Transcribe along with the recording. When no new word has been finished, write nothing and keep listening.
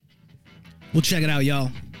Well, check it out,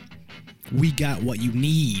 y'all. We got what you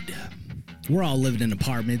need. We're all living in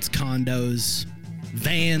apartments, condos,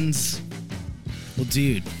 vans. Well,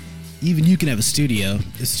 dude, even you can have a studio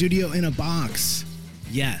in a box.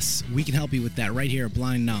 Yes, we can help you with that right here at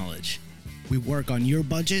Blind Knowledge. We work on your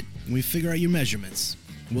budget, and we figure out your measurements.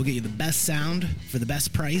 We'll get you the best sound for the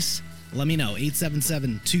best price. Let me know,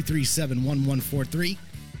 877-237-1143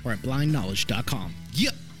 or at blindknowledge.com.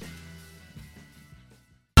 Yep.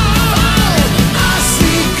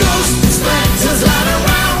 Spectres all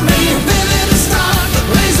around me, living a star,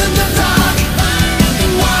 blazing the dark.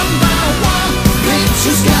 One by one,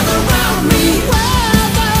 pictures gather round me. Where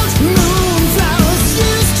those moonflowers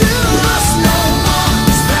used to lost no more.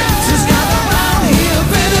 Spectres gather round here,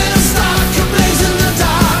 living a star, blazing the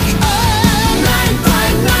dark. Night by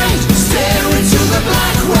night, stare into the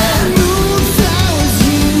black where moonflowers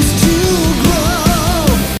used to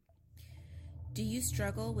grow. Do you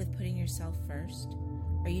struggle with putting yourself first?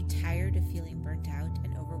 Are you tired of feeling burnt out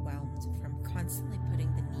and overwhelmed from constantly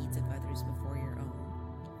putting the needs of others before your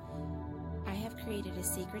own? I have created a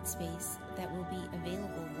sacred space that will be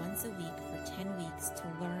available once a week for 10 weeks to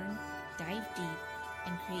learn, dive deep,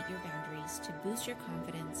 and create your boundaries to boost your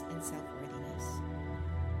confidence and self-worthiness.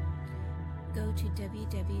 Go to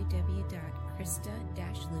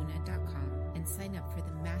www.krista-luna.com and sign up for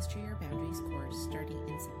the Master Your Boundaries course starting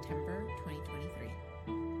in September 2023.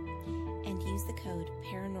 And use the code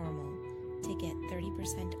PARANORMAL to get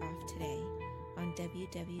 30% off today on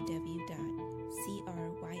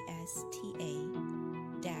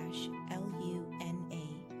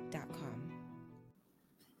www.crista-luna.com.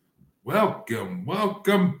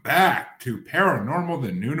 Welcome back to Paranormal,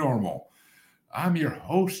 the New Normal. I'm your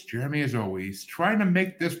host, Jeremy, as always, trying to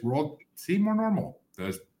make this world seem more normal.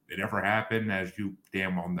 Does it ever happen? As you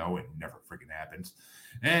damn well know, it never freaking happens.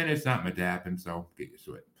 And it's not meant to happen, so get used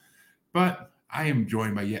to it. But I am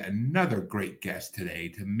joined by yet another great guest today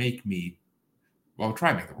to make me, well,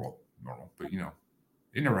 try to make the world normal. But,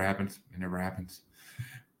 it never happens. It never happens.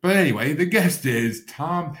 But anyway, the guest is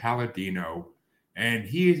Tom Paladino, and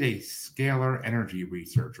he is a scalar energy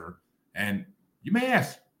researcher. And you may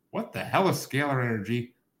ask, what the hell is scalar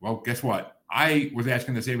energy? Well, guess what? I was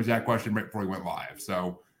asking the same exact question right before we went live.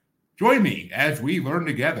 So join me as we learn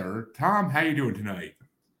together. Tom, how you doing tonight?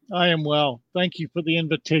 I am well. Thank you for the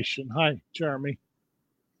invitation. Hi, Jeremy.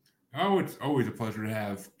 Oh, it's always a pleasure to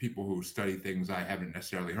have people who study things I haven't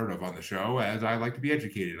necessarily heard of on the show, as I like to be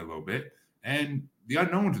educated a little bit. And the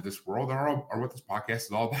unknowns of this world are what this podcast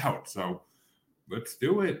is all about. So let's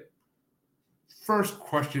do it. First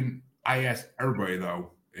question I ask everybody,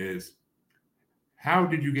 though, is how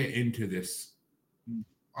did you get into this?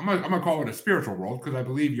 I'm gonna call it a spiritual world, because I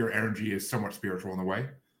believe your energy is somewhat spiritual in a way.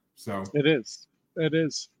 So It is. It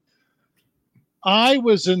is. I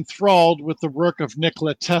was enthralled with the work of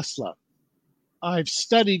Nikola Tesla. I've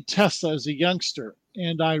studied Tesla as a youngster,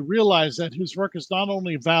 and I realized that his work is not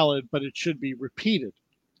only valid, but it should be repeated.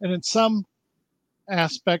 And in some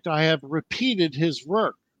aspect, I have repeated his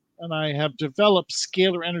work, and I have developed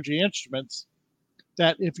scalar energy instruments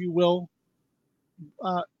that, if you will,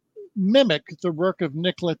 mimic the work of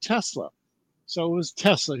Nikola Tesla. So it was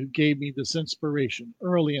Tesla who gave me this inspiration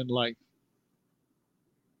early in life.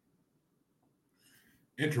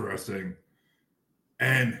 Interesting.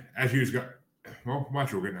 And as you got, well,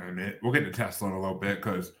 watch, we'll get in a minute. We'll get to Tesla in a little bit,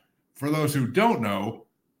 because for those who don't know,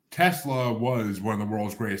 Tesla was one of the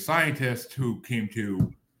world's greatest scientists who came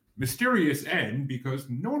to mysterious end because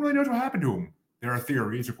no one really knows what happened to him. There are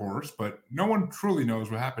theories, of course, but no one truly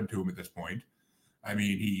knows what happened to him at this point. I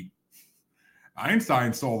mean,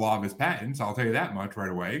 Einstein stole a lot of his patents, I'll tell you that much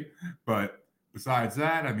right away. But besides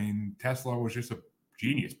that, I mean, Tesla was just a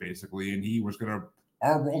genius, basically, and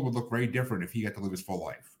our world would look very different if he got to live his full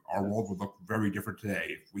life. Our world would look very different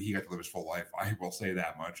today if he got to live his full life. I will say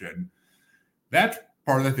that much. And that's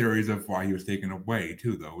part of the theories of why he was taken away,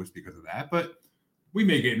 too, though, is because of that. But we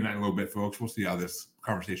may get into that in a little bit, folks. We'll see how this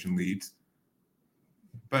conversation leads.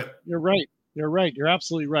 But You're right. You're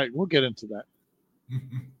absolutely right. We'll get into that.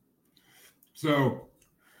 So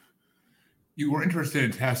you were interested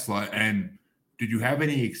in Tesla, and did you have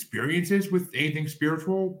any experiences with anything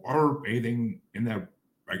spiritual or anything in the,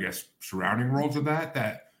 I guess, surrounding worlds of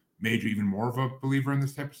that made you even more of a believer in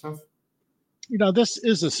this type of stuff? This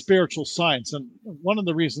is a spiritual science. And one of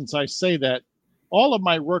the reasons I say that, all of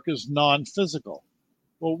my work is non-physical.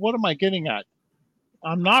 Well, what am I getting at?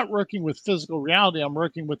 I'm not working with physical reality. I'm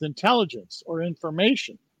working with intelligence or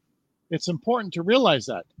information. It's important to realize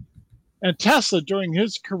that. And Tesla, during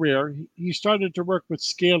his career, he started to work with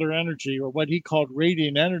scalar energy, or what he called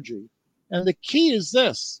radiant energy. And the key is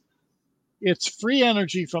this. It's free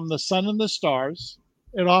energy from the sun and the stars.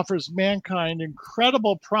 It offers mankind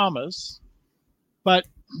incredible promise, but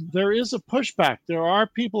there is a pushback. There are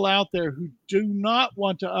people out there who do not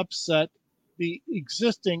want to upset the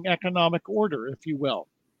existing economic order, if you will.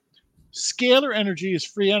 Scalar energy is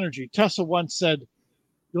free energy. Tesla once said,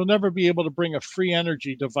 you'll never be able to bring a free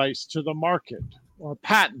energy device to the market or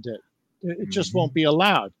patent it. It just won't be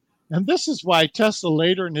allowed. And this is why Tesla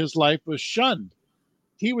later in his life was shunned.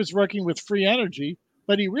 He was working with free energy,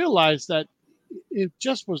 but he realized that it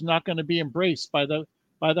just was not going to be embraced by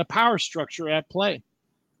the power structure at play.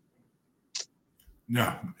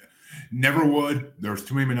 No, never would. There's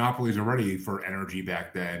too many monopolies already for energy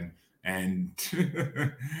back then. And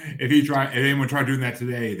if anyone tried doing that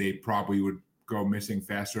today, they probably would go missing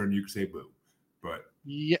faster and you could say boo. But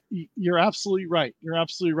yeah, you're absolutely right. You're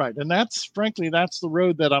absolutely right. And that's the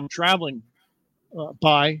road that I'm traveling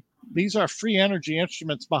by. These are free energy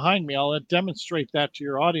instruments behind me. I'll demonstrate that to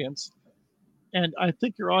your audience. And I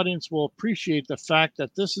think your audience will appreciate the fact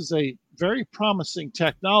that this is a very promising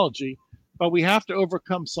technology, but we have to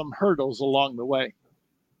overcome some hurdles along the way.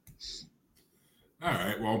 All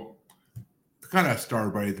right. Well, to kind of start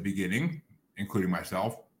everybody at the beginning, including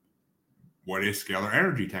myself, what is scalar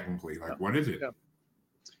energy technically? Like, what is it? Yeah.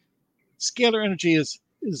 Scalar energy is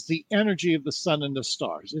the energy of the sun and the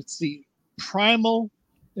stars. It's the primal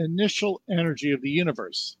initial energy of the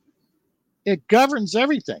universe. It governs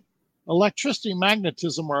everything. Electricity and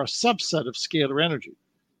magnetism are a subset of scalar energy.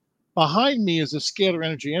 Behind me is a scalar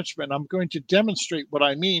energy instrument. I'm going to demonstrate what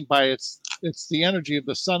I mean by it's the energy of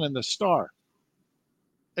the sun and the star.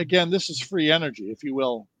 Again, this is free energy, if you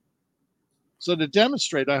will. So to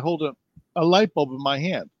demonstrate, I hold a light bulb in my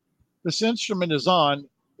hand. This instrument is on.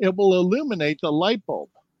 It will illuminate the light bulb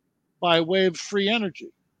by way of free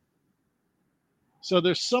energy. So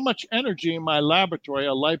there's so much energy in my laboratory,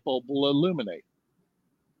 a light bulb will illuminate.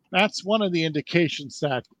 That's one of the indications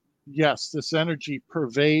that, yes, this energy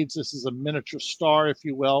pervades. This is a miniature star, if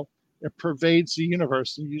you will. It pervades the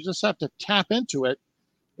universe, and you just have to tap into it,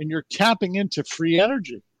 and you're tapping into free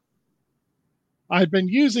energy. I've been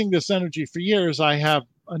using this energy for years. I have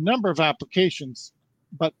a number of applications,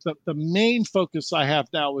 but the main focus I have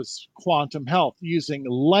now is quantum health, using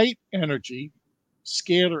light energy,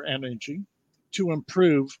 scalar energy, to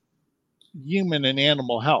improve human and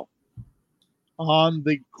animal health on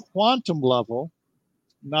the quantum level,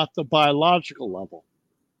 not the biological level.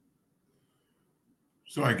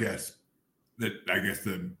 So I guess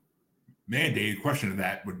the mandated question of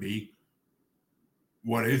that would be,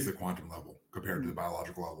 what is the quantum level compared to the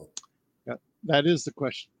biological level? Yeah, that is the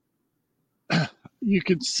question. You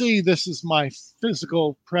can see this is my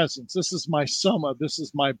physical presence. This is my soma. This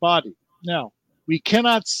is my body. Now, we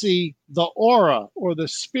cannot see the aura or the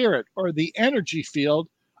spirit or the energy field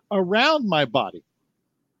around my body.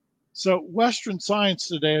 So Western science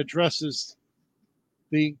today addresses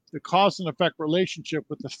the cause and effect relationship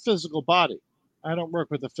with the physical body. I don't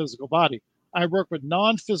work with the physical body. I work with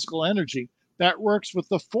non-physical energy that works with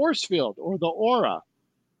the force field or the aura,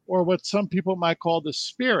 or what some people might call the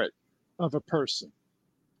spirit of a person.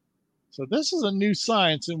 So this is a new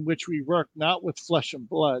science in which we work not with flesh and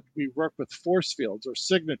blood. We work with force fields or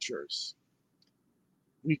signatures.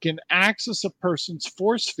 We can access a person's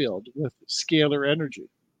force field with scalar energy.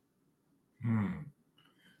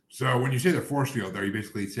 So when you say the force field, are you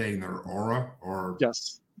basically saying their aura, or?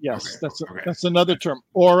 Yes. Okay. That's another term.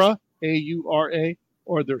 Aura, A-U-R-A,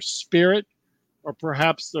 or their spirit, or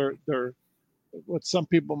perhaps their what some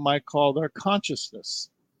people might call their consciousness.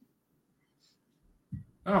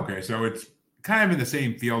 Okay, so it's kind of in the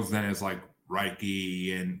same fields then as like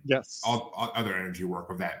Reiki and yes, all other energy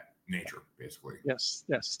work of that nature, basically. Yes.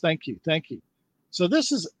 Thank you. So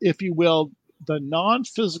this is, if you will, the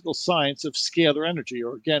non-physical science of scalar energy,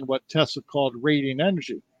 or again, what Tesla called radiant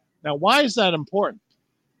energy. Now, why is that important?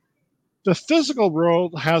 The physical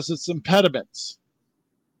world has its impediments.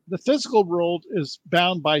 The physical world is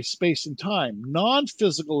bound by space and time.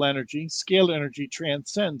 Non-physical energy, scalar energy,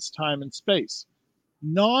 transcends time and space.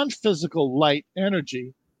 Non-physical light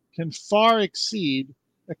energy can far exceed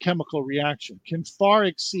a chemical reaction, can far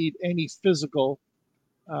exceed any physical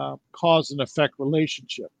cause and effect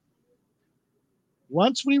relationship.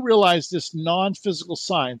 Once we realize this non-physical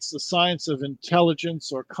science, the science of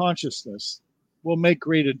intelligence or consciousness, we'll make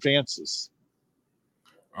great advances.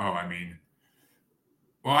 Oh, I mean,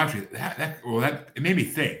 well, actually, that it made me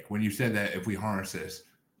think when you said that if we harness this,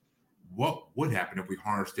 what would happen if we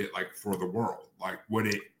harnessed it like for the world? Like, would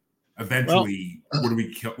it eventually?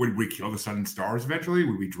 Would we kill the sun and stars eventually?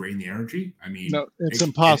 Would we drain the energy? I mean, no, it's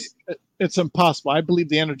impossible. it's impossible. I believe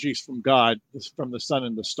the energy is from God, from the sun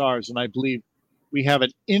and the stars, and I believe we have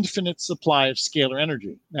an infinite supply of scalar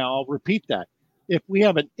energy. Now, I'll repeat that. If we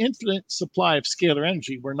have an infinite supply of scalar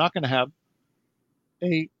energy, we're not going to have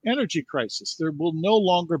an energy crisis. There will no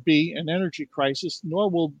longer be an energy crisis, nor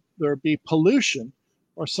will there be pollution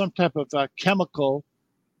or some type of chemical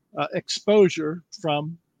exposure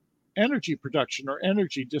from energy production or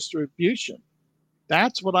energy distribution.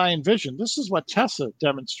 That's what I envisioned. This is what Tesla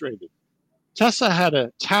demonstrated. Tesla had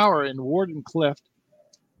a tower in Wardenclyffe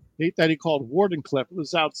that he called Wardenclyffe. It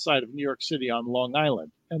was outside of New York City on Long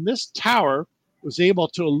Island. And this tower was able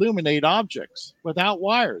to illuminate objects without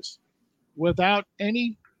wires, without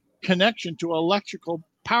any connection to an electrical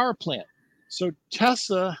power plant. So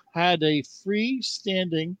Tesla had a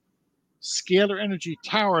freestanding scalar energy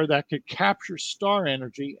tower that could capture star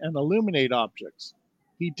energy and illuminate objects.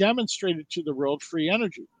 He demonstrated to the world free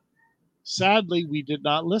energy. Sadly, we did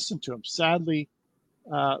not listen to him. Sadly,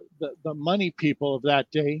 the money people of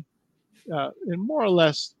that day and more or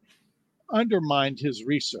less undermined his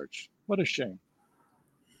research. What a shame.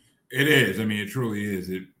 It is. I mean, it truly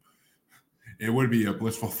is. It would be a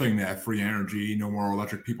blissful thing to have free energy, no more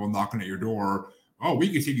electric people knocking at your door. Oh,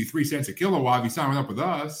 we can save you 3 cents a kilowatt if you sign up with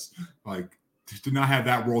us. Like, just to not have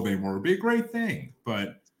that world anymore would be a great thing.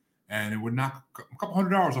 And it would knock a couple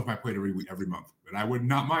 $100 off my plate every month. But I would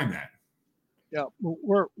not mind that. Yeah,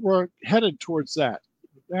 we're headed towards that.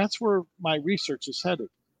 That's where my research is headed.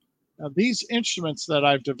 Now, these instruments that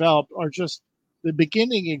I've developed are just the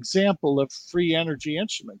beginning example of free energy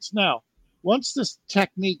instruments. Now, once this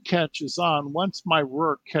technique catches on, once my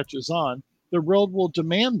work catches on, the world will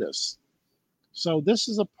demand this. So this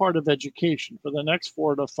is a part of education. For the next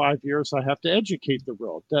 4 to 5 years, I have to educate the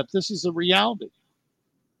world that this is a reality.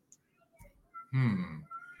 Well,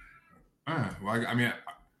 I mean,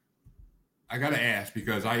 I got to ask,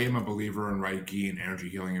 because I am a believer in Reiki and energy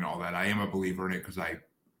healing and all that. I am a believer in it because I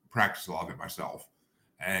practice a lot of it myself.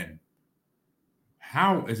 And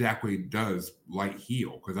how exactly does light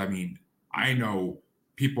heal? Because, I mean, I know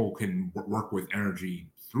people can work with energy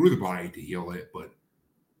through the body to heal it, but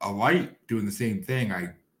a light doing the same thing,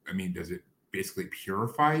 I mean, does it basically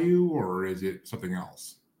purify you, or is it something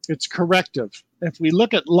else? It's corrective. If we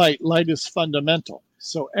look at light is fundamental.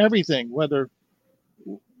 So everything, whether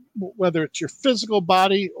it's your physical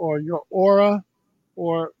body or your aura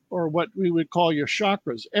or what we would call your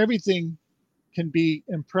chakras, everything can be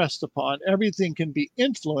impressed upon. Everything can be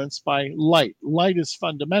influenced by light. Light is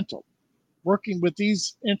fundamental. Working with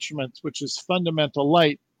these instruments, which is fundamental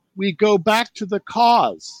light, we go back to the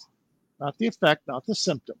cause, not the effect, not the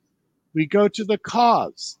symptom. We go to the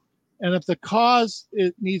cause. And if the cause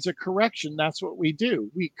it needs a correction, that's what we do.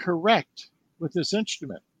 We correct with this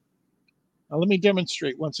instrument. Now, let me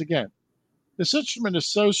demonstrate once again. This instrument is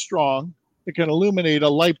so strong, it can illuminate a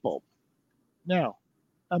light bulb. Now,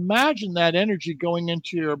 imagine that energy going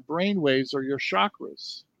into your brain waves or your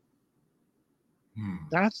chakras.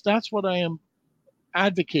 That's what I am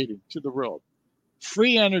advocating to the world.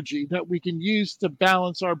 Free energy that we can use to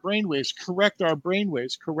balance our brainwaves, correct our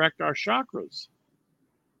brainwaves, correct our chakras.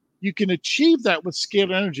 You can achieve that with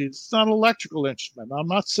scalar energy. It's not an electrical instrument. I'm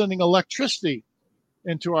not sending electricity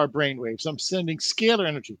into our brainwaves. I'm sending scalar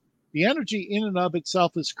energy. The energy in and of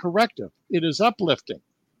itself is corrective. It is uplifting.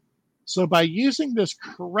 So by using this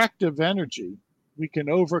corrective energy, we can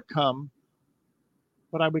overcome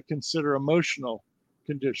what I would consider emotional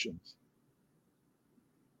conditions,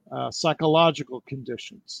 psychological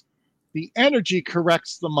conditions. The energy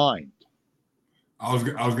corrects the mind. I was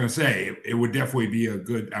going to say it would definitely be a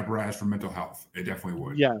good apparatus for mental health. It definitely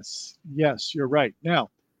would. Yes, you're right. Now,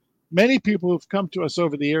 many people who've come to us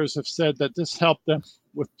over the years have said that this helped them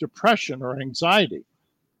with depression or anxiety.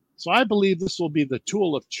 So I believe this will be the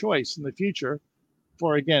tool of choice in the future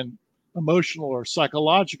for, again, emotional or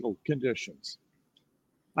psychological conditions.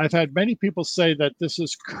 I've had many people say that this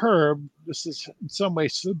has in some way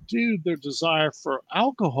subdued their desire for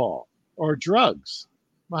alcohol or drugs.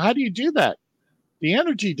 Well, how do you do that? The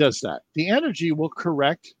energy does that. The energy will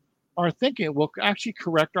correct our thinking. It will actually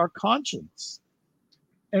correct our conscience.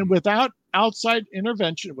 And without outside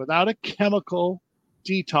intervention, without a chemical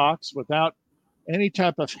detox, without any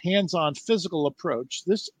type of hands-on physical approach,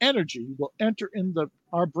 this energy will enter in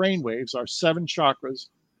our brainwaves, our 7 chakras.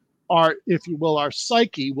 Our, if you will, our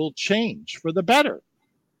psyche will change for the better.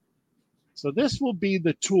 So this will be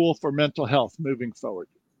the tool for mental health moving forward.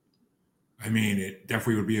 I mean, it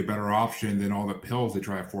definitely would be a better option than all the pills they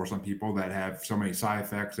try to force on people that have so many side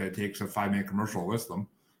effects that it takes a 5-minute commercial to list them.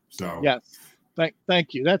 So yes,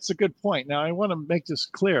 thank you. That's a good point. Now, I want to make this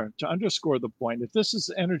clear to underscore the point. If this is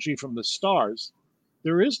energy from the stars,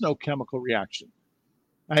 There is no chemical reaction.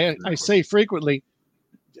 I say frequently,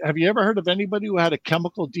 have you ever heard of anybody who had a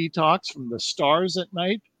chemical detox from the stars at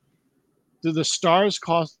night? Do the stars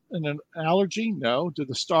cause an allergy? No. Do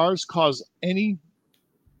the stars cause any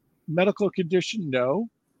medical condition? No.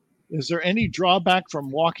 Is there any drawback from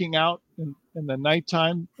walking out in the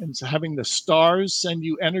nighttime and having the stars send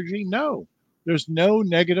you energy? No. There's no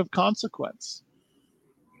negative consequence.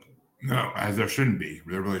 No, as there shouldn't be.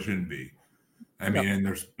 There really shouldn't be. I mean, and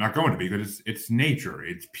there's not going to be because it's nature.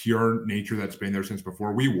 It's pure nature that's been there since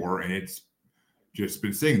before we were, and it's just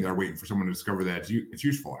been sitting there waiting for someone to discover that it's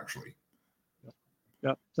useful, actually.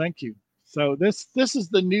 Yep. Thank you. So this is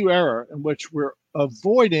the new era in which we're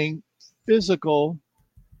avoiding physical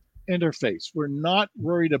interface. We're not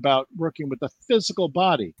worried about working with the physical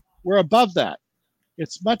body. We're above that.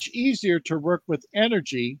 It's much easier to work with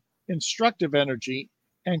energy, instructive energy,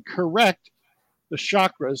 and correct the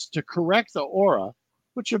chakras, to correct the aura,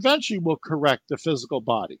 which eventually will correct the physical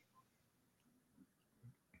body.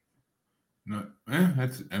 No,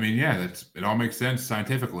 it all makes sense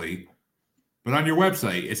scientifically. But on your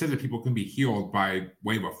website, it says that people can be healed by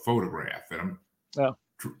way of a photograph. And I'm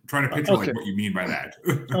trying to picture like what you mean by that.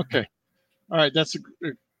 Okay. All right. That's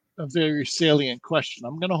a very salient question.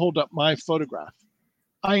 I'm going to hold up my photograph.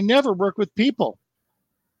 I never work with people.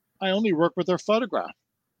 I only work with their photograph.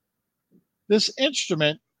 This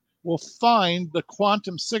instrument will find the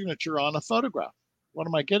quantum signature on a photograph. What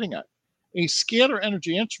am I getting at? A scalar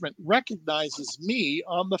energy instrument recognizes me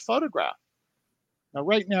on the photograph. Now,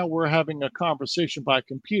 right now, we're having a conversation by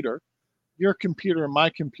computer. Your computer and my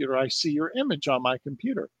computer, I see your image on my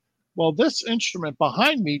computer. Well, this instrument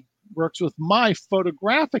behind me works with my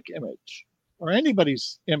photographic image or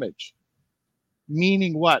anybody's image.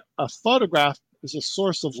 Meaning what? A photograph is a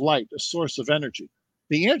source of light, a source of energy.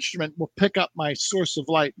 The instrument will pick up my source of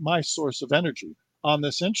light, my source of energy on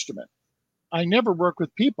this instrument. I never work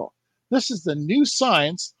with people. This is the new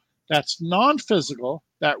science that's non-physical,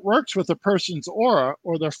 that works with a person's aura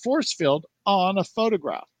or their force field on a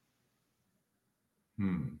photograph.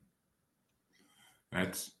 If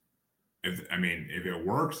it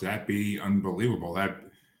works, that'd be unbelievable.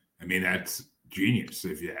 That's genius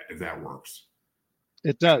if that works.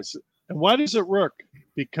 It does. And why does it work?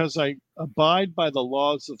 Because I abide by the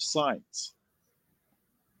laws of science.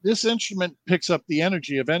 This instrument picks up the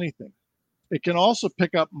energy of anything. It can also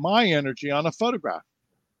pick up my energy on a photograph.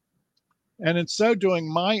 And in so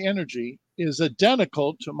doing, my energy is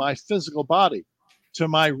identical to my physical body, to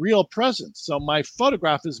my real presence. So my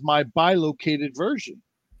photograph is my bilocated version.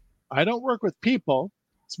 I don't work with people.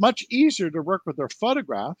 It's much easier to work with their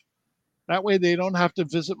photograph. That way they don't have to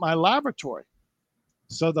visit my laboratory.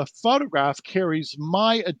 So the photograph carries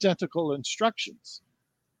my identical instructions.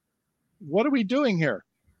 What are we doing here?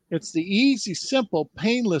 It's the easy, simple,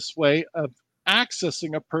 painless way of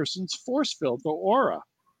accessing a person's force field, the aura.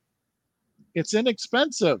 It's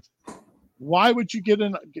inexpensive. Why would you get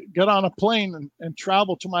on a plane and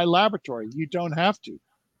travel to my laboratory? You don't have to.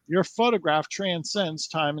 Your photograph transcends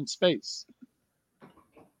time and space.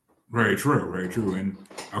 Very true, very true. And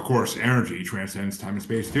of course, energy transcends time and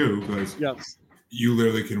space too, because you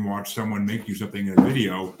literally can watch someone make you something in a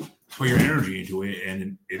video, put your energy into it,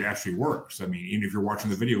 and it actually works. I mean, even if you're watching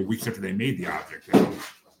the video weeks after they made the object,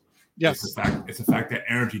 it's the fact that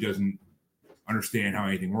energy doesn't understand how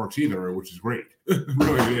anything works either, which is great. It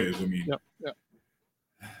really is. I mean,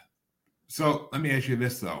 So let me ask you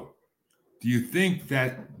this though: do you think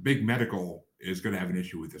that big medical is going to have an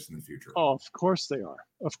issue with this in the future? Oh, of course they are.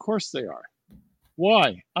 Of course they are.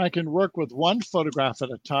 Why? I can work with one photograph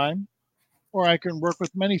at a time, or I can work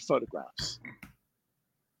with many photographs.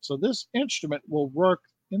 So this instrument will work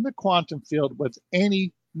in the quantum field with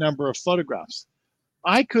any number of photographs.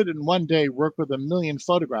 I could in one day work with 1 million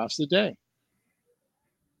photographs a day.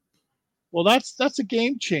 Well, that's a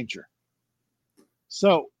game changer.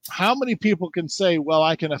 So how many people can say, well,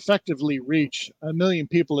 I can effectively reach 1 million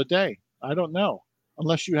people a day? I don't know,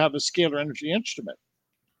 unless you have a scalar energy instrument.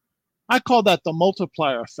 I call that the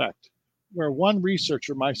multiplier effect, where one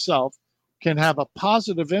researcher, myself, can have a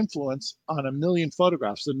positive influence on 1 million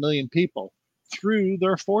photographs, 1 million people, through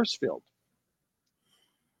their force field.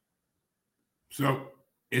 So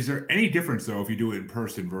is there any difference, though, if you do it in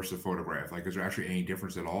person versus a photograph? Like, is there actually any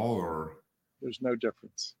difference at all, or? There's no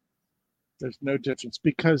difference. There's no difference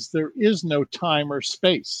because there is no time or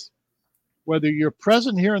space. Whether you're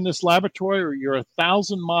present here in this laboratory or you're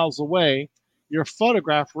 1,000 miles away, your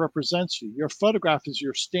photograph represents you. Your photograph is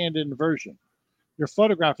your stand-in version. Your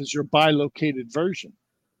photograph is your bilocated version.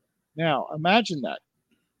 Now, imagine that.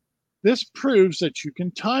 This proves that you can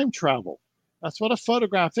time travel. That's what a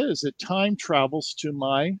photograph is. It time travels to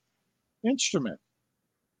my instrument.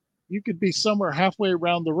 You could be somewhere halfway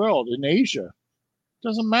around the world in Asia.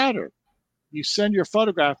 Doesn't matter. You send your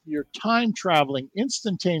photograph, you're time traveling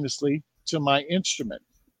instantaneously to my instrument.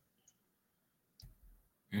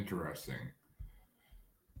 Interesting.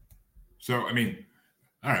 So, I mean,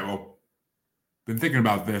 all right, well, been thinking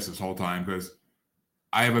about this whole time because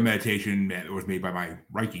I have a meditation that was made by my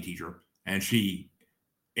Reiki teacher, and she,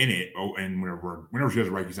 in it, and whenever she does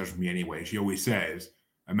a Reiki session with me anyway, she always says,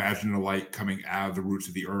 imagine the light coming out of the roots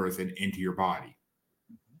of the earth and into your body.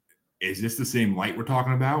 Is this the same light we're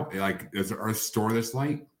talking about? Like, does the earth store this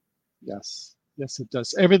light? Yes. Yes, it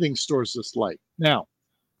does. Everything stores this light. Now,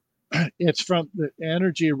 it's from the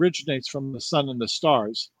energy originates from the sun and the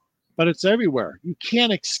stars, but it's everywhere. You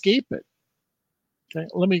can't escape it. Okay,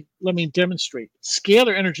 let me demonstrate.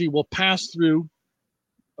 Scalar energy will pass through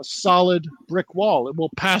a solid brick wall. It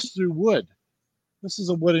will pass through wood. This is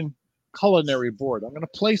a wooden culinary board. I'm going to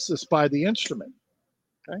place this by the instrument.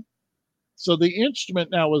 Okay, so the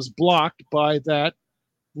instrument now is blocked by that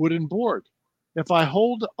wooden board. If I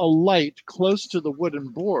hold a light close to the wooden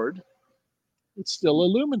board, it still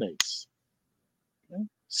illuminates. Okay?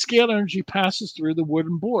 Scalar energy passes through the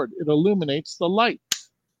wooden board. It illuminates the light.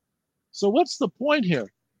 So what's the point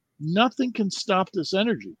here? Nothing can stop this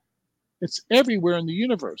energy. It's everywhere in the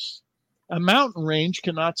universe. A mountain range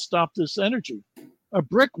cannot stop this energy. A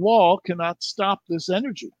brick wall cannot stop this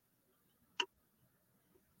energy.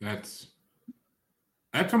 That's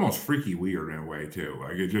almost freaky weird in a way too.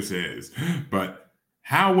 Like it just is. But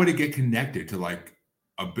how would it get connected to like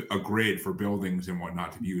a grid for buildings and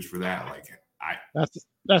whatnot to be used for that? Like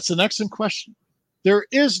that's an excellent question. There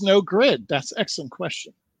is no grid. That's an excellent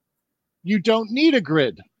question. You don't need a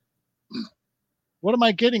grid. What am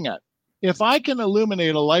I getting at? If I can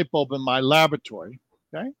illuminate a light bulb in my laboratory,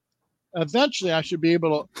 okay, eventually I should be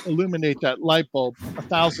able to illuminate that light bulb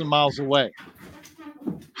 1,000 miles away.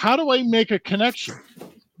 How do I make a connection?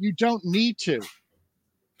 You don't need to.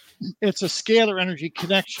 It's a scalar energy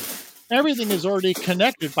connection. Everything is already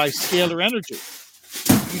connected by scalar energy.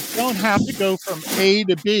 You don't have to go from A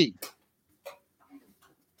to B.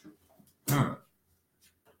 Huh.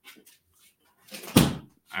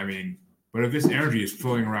 I mean, but if this energy is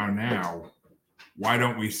flowing around now, why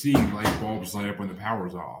don't we see light bulbs light up when the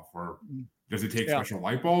power's off? Or does it take special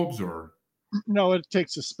light bulbs? Or no, it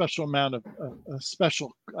takes a special amount of a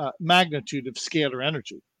special magnitude of scalar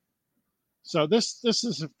energy. So this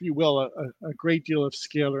is, if you will, a great deal of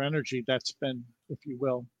scalar energy that's been, if you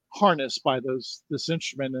will, harnessed by this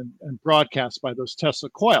instrument and broadcast by those Tesla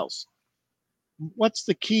coils. What's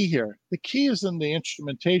the key here? The key is in the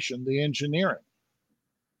instrumentation, the engineering.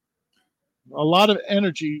 A lot of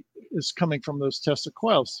energy is coming from those Tesla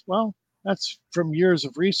coils. Well, that's from years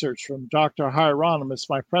of research from Dr. Hieronymus,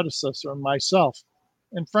 my predecessor, and myself,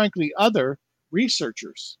 and frankly, other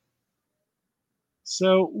researchers.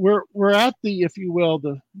 So we're at the, if you will,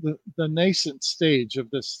 the nascent stage of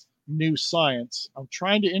this new science. I'm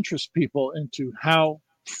trying to interest people into how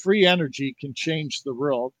free energy can change the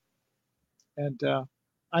world. And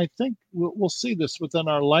I think we'll see this within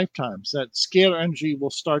our lifetimes, that scalar energy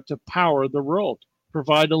will start to power the world,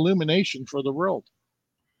 provide illumination for the world.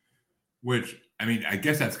 Which, I mean, I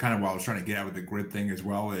guess that's kind of what I was trying to get at with the grid thing as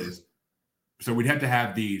well is, so we'd have to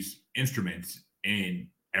have these instruments in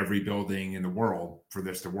every building in the world for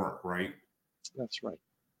this to work, right? That's right.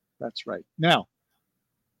 That's right. Now,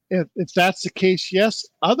 if that's the case, yes.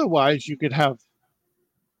 Otherwise, you could have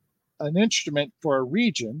an instrument for a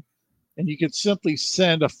region, and you could simply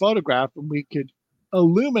send a photograph, and we could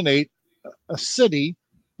illuminate a city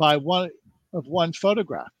by one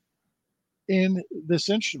photograph in this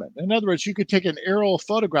instrument. In other words, you could take an aerial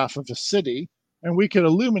photograph of a city, and we could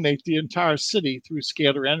illuminate the entire city through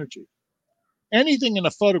scalar energy. Anything in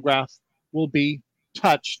a photograph will be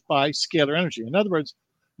touched by scalar energy. In other words,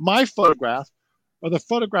 my photograph or the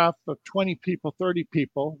photograph of 20 people, 30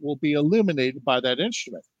 people will be illuminated by that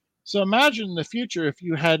instrument. So imagine in the future, if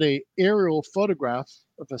you had an aerial photograph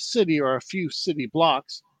of a city or a few city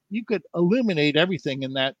blocks, you could illuminate everything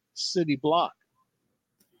in that city block.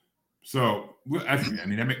 So, I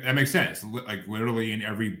mean, that makes sense. Like literally in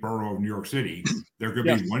every borough of New York City, there could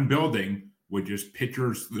be one building with just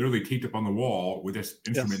pictures literally taped up on the wall with this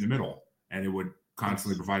instrument in the middle, and it would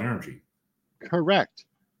constantly provide energy. Correct.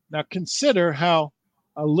 Now consider how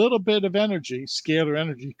a little bit of energy, scalar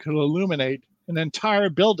energy, could illuminate an entire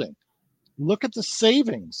building. Look at the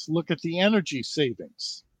savings. Look at the energy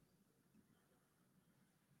savings.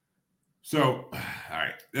 So, all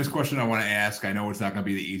right, this question I want to ask, I know it's not going to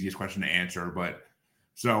be the easiest question to answer, but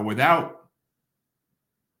so without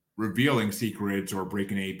revealing secrets or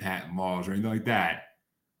breaking any patent laws or anything like that,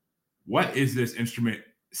 what is this instrument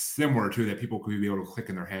similar to that people could be able to click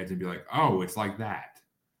in their heads and be like, oh, it's like that?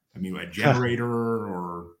 I mean, a generator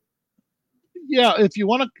or... Yeah, if you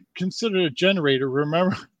want to consider a generator,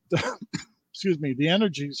 remember, excuse me, the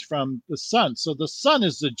energy is from the sun. So the sun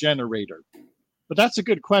is the generator. But that's a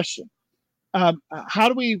good question. How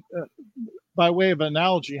do we, by way of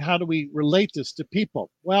analogy, how do we relate this to people?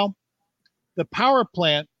 Well, the power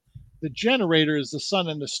plant, the generator is the sun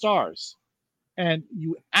and the stars. And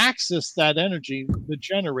you access that energy, the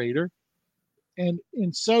generator, and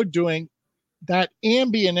in so doing, that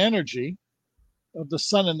ambient energy of the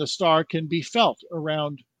sun and the star can be felt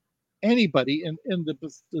around anybody in the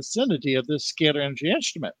vicinity of this scalar energy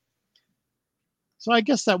instrument. So I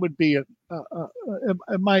guess that would be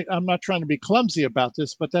I'm not trying to be clumsy about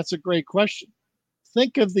this, but that's a great question.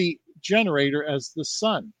 Think of the generator as the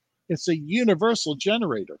sun. It's a universal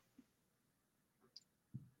generator.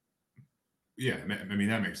 Yeah, I mean,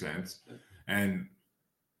 that makes sense. And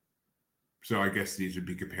so I guess these would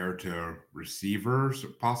be compared to receivers,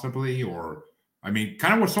 possibly, or I mean,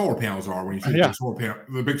 kind of what solar panels are. When you see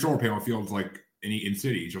the big solar panel fields, like in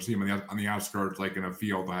cities, you'll see them on the outskirts, like in a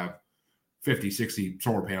field that have 50, 60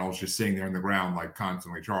 solar panels just sitting there in the ground, like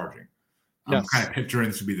constantly charging. I'm kind of picturing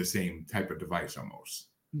this would be the same type of device almost.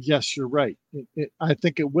 Yes, you're right. I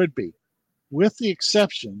think it would be, with the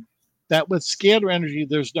exception that with scalar energy,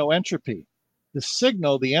 there's no entropy. The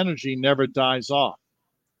signal, the energy never dies off.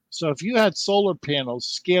 So if you had solar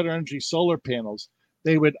panels, scalar energy solar panels,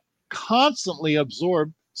 they would constantly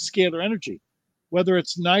absorb scalar energy, whether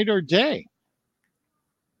it's night or day.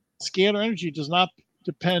 Scalar energy does not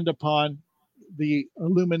depend upon the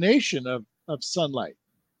illumination of sunlight.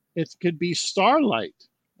 It could be starlight.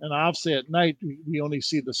 And obviously at night, we only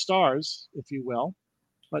see the stars, if you will.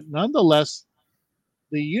 But nonetheless,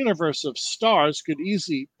 the universe of stars could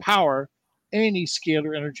easily power any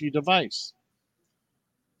scalar energy device.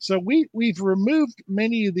 So we've removed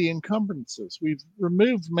many of the encumbrances. We've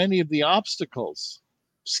removed many of the obstacles.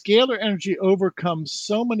 Scalar energy overcomes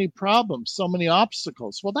so many problems, so many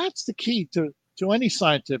obstacles. Well, that's the key to any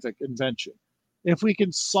scientific invention. If we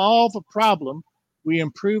can solve a problem, we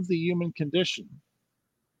improve the human condition.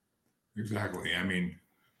 Exactly. I mean,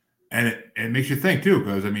 and it makes you think too,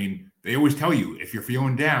 because I mean, they always tell you if you're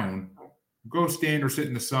feeling down, go stand or sit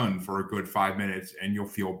in the sun for a good 5 minutes and you'll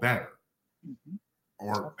feel better. Mm-hmm.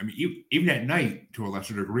 Or, I mean, even at night, to a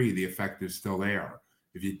lesser degree, the effect is still there.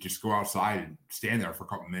 If you just go outside and stand there for a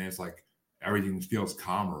couple of minutes, like everything feels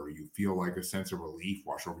calmer. You feel like a sense of relief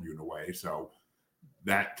wash over you in a way. So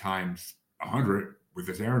that times 100 with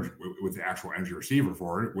this energy, with the actual energy receiver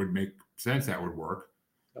for it, would make sense. That would work.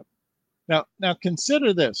 Now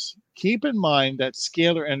consider this. Keep in mind that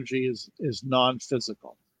scalar energy is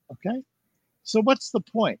non-physical. Okay, so what's the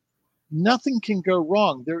point? Nothing can go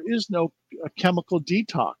wrong. There is no chemical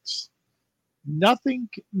detox. Nothing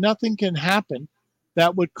can happen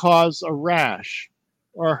that would cause a rash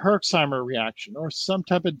or a Herxheimer reaction or some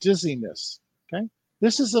type of dizziness. Okay,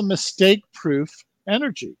 this is a mistake-proof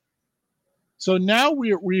energy. So now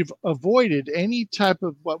we've avoided any type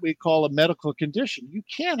of what we call a medical condition. You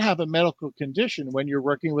can't have a medical condition when you're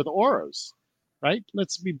working with auras, right?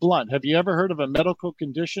 Let's be blunt. Have you ever heard of a medical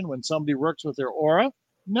condition when somebody works with their aura?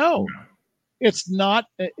 No. It's not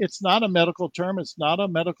a medical term. It's not a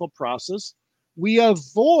medical process. We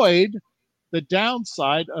avoid the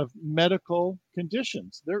downside of medical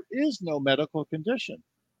conditions. There is no medical condition.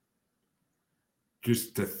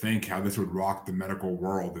 Just to think how this would rock the medical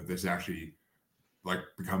world if this actually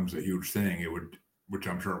becomes a huge thing, it would, which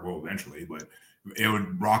I'm sure it will eventually, but it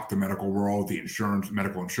would rock the medical world, the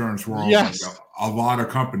medical insurance world. Yes. Like a lot of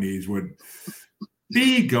companies would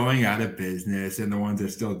be going out of business, and the ones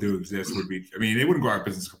that still do exist would be, I mean, they wouldn't go out of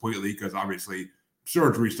business completely because obviously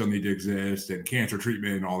surgery still need to exist and cancer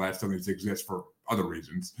treatment and all that still needs to exist for other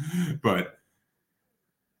reasons. But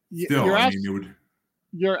still,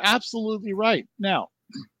 You're absolutely right. Now,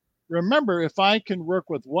 remember, if I can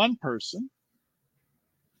work with one person,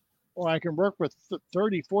 or I can work with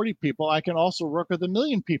 30, 40 people, I can also work with 1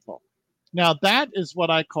 million people. Now, that is what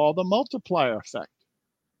I call the multiplier effect,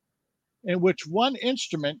 in which one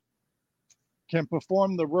instrument can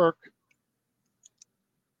perform the work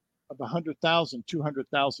of 100,000,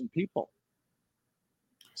 200,000 people.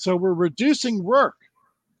 So we're reducing work.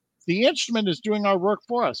 The instrument is doing our work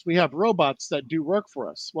for us. We have robots that do work for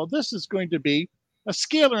us. Well, this is going to be a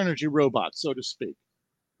scalar energy robot, so to speak,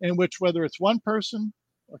 in which whether it's one person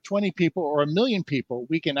or 20 people or 1 million people,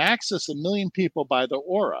 we can access 1 million people by the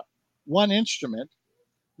aura. One instrument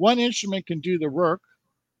can do the work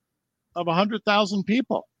of 100,000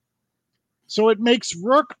 people. So it makes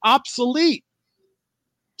work obsolete.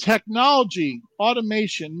 Technology,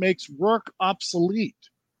 automation makes work obsolete.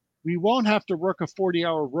 We won't have to work a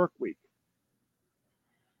 40-hour work week.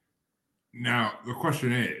 Now, the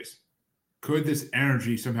question is, could this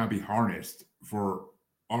energy somehow be harnessed for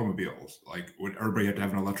automobiles? Like, would everybody have to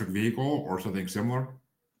have an electric vehicle or something similar?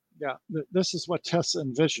 Yeah, this is what Tesla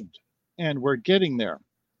envisioned, and we're getting there.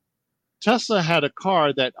 Tesla had a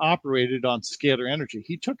car that operated on scalar energy.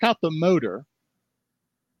 He took out the motor,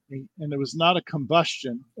 and it was not a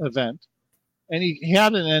combustion event, and he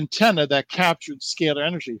had an antenna that captured scalar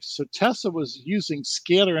energy. So Tesla was using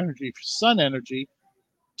scalar energy, sun energy,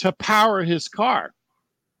 to power his car.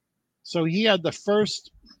 So he had the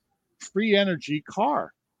first free energy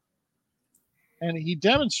car. And he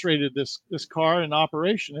demonstrated this car in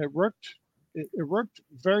operation. It worked. It worked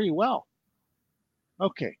very well.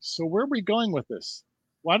 Okay, so where are we going with this?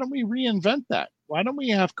 Why don't we reinvent that? Why don't we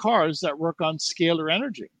have cars that work on scalar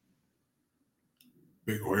energy?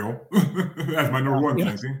 Big oil. That's my number one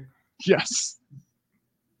thinking. Yes.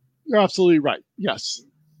 You're absolutely right. Yes.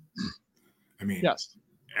 I mean, yes.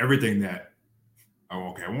 Everything that, I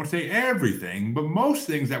won't say everything, but most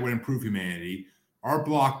things that would improve humanity are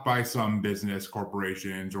blocked by some business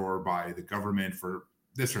corporations or by the government for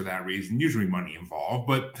this or that reason, usually money involved.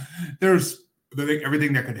 But there's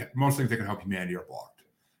everything that could, most things that could help humanity are blocked.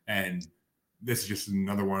 And this is just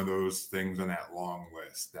another one of those things on that long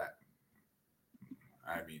list that,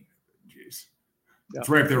 I mean, geez. It's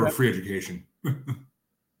right up there with free education.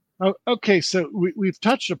 Okay, so we've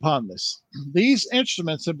touched upon this. These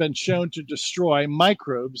instruments have been shown to destroy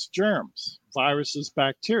microbes, germs, viruses,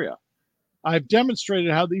 bacteria. I've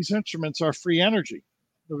demonstrated how these instruments are free energy.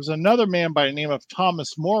 There was another man by the name of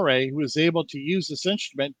Thomas Moray who was able to use this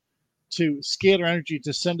instrument to scalar energy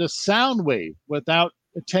to send a sound wave without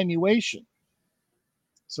attenuation.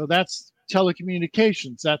 So that's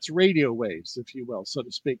telecommunications, that's radio waves, if you will, so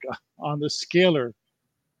to speak, on the scalar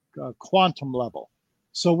quantum level.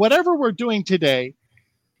 So whatever we're doing today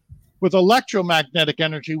with electromagnetic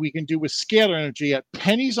energy, we can do with scalar energy at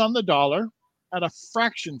pennies on the dollar, at a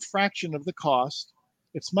fraction of the cost.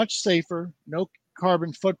 It's much safer, no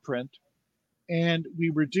carbon footprint, and we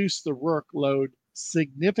reduce the workload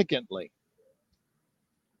significantly.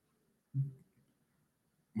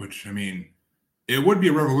 Which, I mean, it would be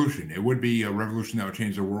a revolution. It would be a revolution that would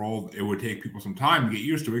change the world. It would take people some time to get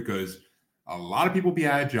used to it because a lot of people be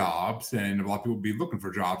out of jobs and a lot of people be looking for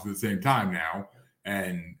jobs at the same time now.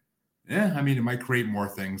 And yeah, I mean, it might create more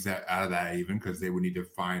things out of that even because they would need to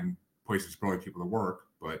find places for other people to work,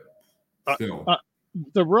 but still.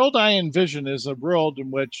 The world I envision is a world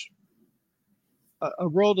in which a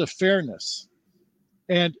world of fairness.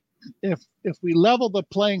 And if we level the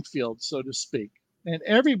playing field, so to speak, and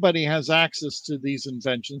everybody has access to these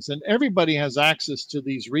inventions and everybody has access to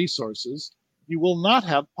these resources, you will not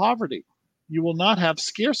have poverty. You will not have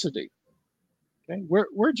scarcity. Okay,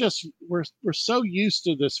 we're so used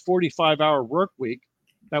to this 45-hour work week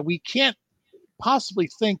that we can't possibly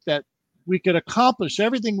think that we could accomplish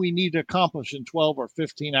everything we need to accomplish in 12 or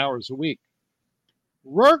 15 hours a week.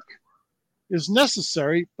 Work is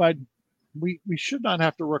necessary, but we should not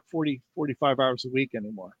have to work 40, 45 hours a week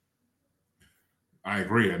anymore. I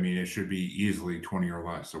agree. I mean, it should be easily 20 or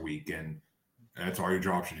less a week, and that's all your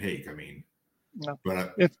job should take. I mean, no.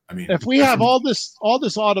 But if we have all this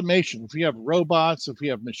automation, if we have robots, if we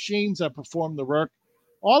have machines that perform the work,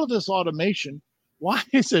 all of this automation, why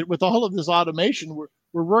is it with all of this automation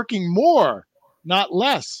we're working more, not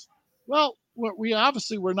less? Well,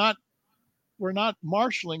 we're not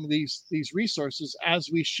marshaling these resources as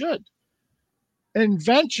we should.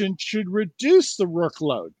 Invention should reduce the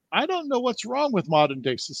workload. I don't know what's wrong with modern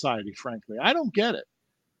day society, frankly. I don't get it.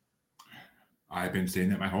 I've been saying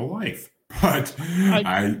that my whole life, but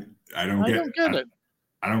I don't get it.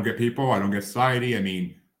 I don't get people. I don't get society. I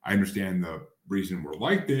mean, I understand the reason we're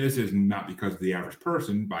like this is not because of the average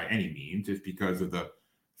person by any means. It's because of the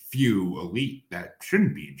few elite that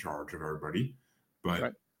shouldn't be in charge of everybody. But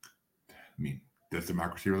right. I mean, does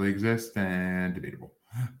democracy really exist? And debatable.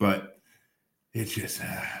 But it's just,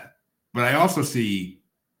 but I also see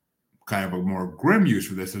kind of a more grim use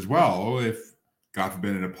for this as well. If, God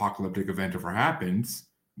forbid, an apocalyptic event ever happens,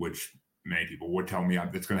 which many people would tell me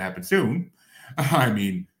it's going to happen soon. I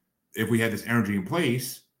mean, if we had this energy in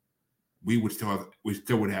place, we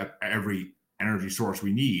still would have every energy source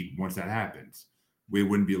we need once that happens. We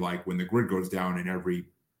wouldn't be like when the grid goes down in every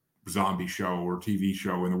zombie show or TV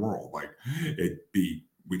show in the world. Like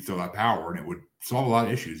we'd still have power and it would solve a lot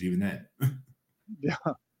of issues even then.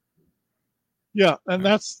 Yeah. And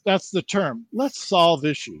that's the term. Let's solve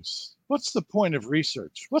issues. What's the point of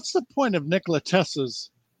research? What's the point of Nikola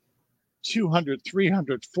Tesla's 200,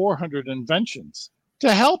 300, 400 inventions?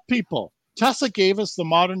 To help people. Tesla gave us the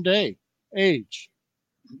modern day age.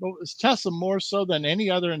 But was Tesla more so than any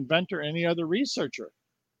other inventor, any other researcher?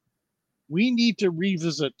 We need to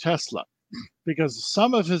revisit Tesla because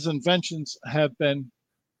some of his inventions have been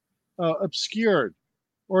obscured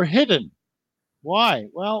or hidden. Why?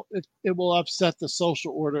 Well, it will upset the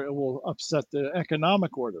social order. It will upset the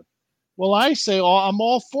economic order. Well, I say I'm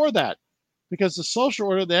all for that because the social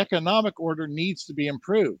order, the economic order needs to be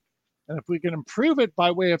improved. And if we can improve it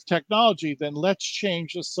by way of technology, then let's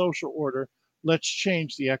change the social order. Let's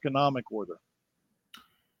change the economic order.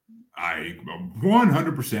 I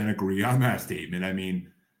 100% agree on that statement. I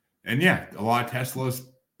mean, and yeah, a lot of Tesla's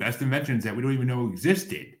best inventions that we don't even know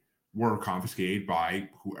existed were confiscated by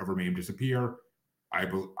whoever made him disappear. I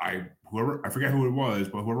forget who it was,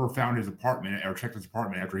 but whoever found his apartment or checked his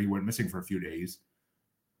apartment after he went missing for a few days,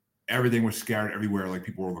 everything was scattered everywhere, like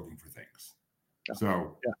people were looking for things.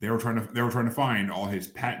 So they were trying to find all his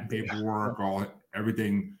patent paperwork,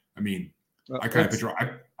 everything. I mean, I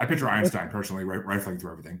picture Einstein personally rifling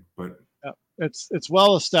through everything, but it's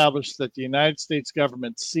well established that the United States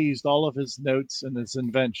government seized all of his notes and his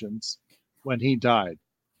inventions when he died.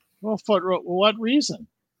 Well, for what reason?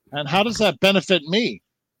 And how does that benefit me?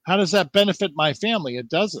 How does that benefit my family? It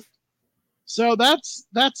doesn't. So that's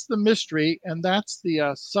the mystery, and that's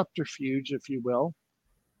the subterfuge, if you will.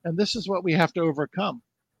 And this is what we have to overcome.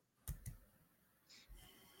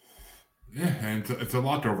 Yeah, and it's a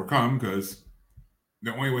lot to overcome because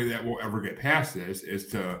the only way that we'll ever get past this is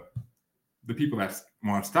to the people that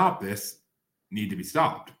want to stop this need to be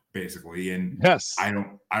stopped, basically. And yes, I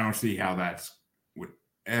don't see how that's would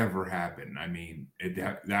ever happen. I mean,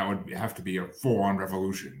 that would have to be a full-on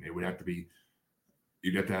revolution. It would have to be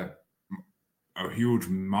you'd have to have a huge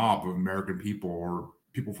mob of American people or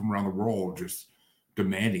people from around the world just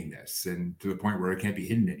demanding this, and to the point where it can't be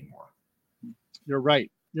hidden anymore. You're right.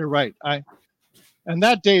 And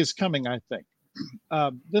that day is coming, I think.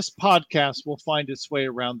 This podcast will find its way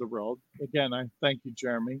around the world. Again, I thank you,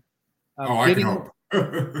 Jeremy. I can hope.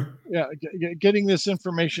 Getting this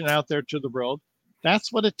information out there to the world.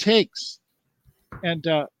 That's what it takes. And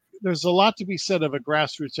there's a lot to be said of a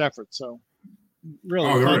grassroots effort. So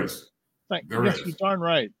really, there is. Yes, you're darn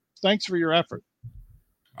right. Thanks for your effort.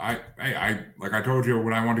 I like I told you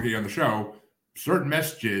when I wanted to get you on the show, certain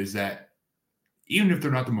messages that even if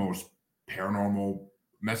they're not the most paranormal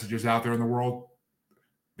messages out there in the world,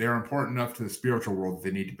 they're important enough to the spiritual world that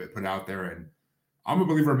they need to be put out there. And I'm a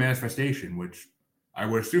believer in manifestation, which I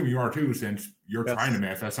would assume you are too, since you're trying to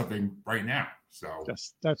manifest something right now. So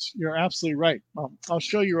you're absolutely right. I'll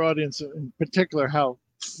show your audience in particular how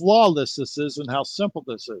flawless this is and how simple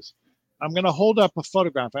this is. I'm going to hold up a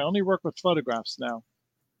photograph. I only work with photographs now.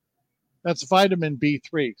 That's vitamin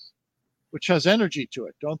B3, which has energy to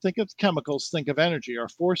it. Don't think of chemicals, think of energy or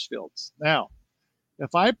force fields. Now,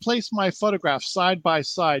 if I place my photograph side by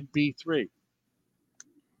side B3,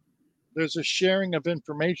 there's a sharing of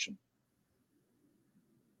information.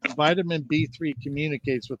 Vitamin B3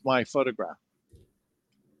 communicates with my photograph.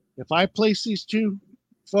 If I place these two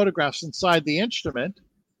photographs inside the instrument,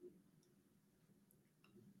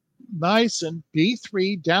 niacin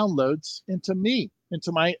B3 downloads into me,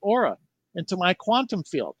 into my aura, into my quantum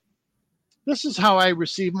field. This is how I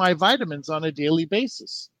receive my vitamins on a daily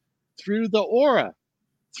basis, through the aura,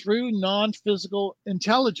 through non-physical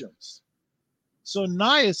intelligence. So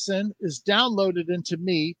niacin is downloaded into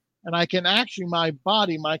me, and I can actually, my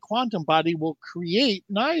body, my quantum body will create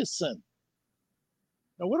niacin.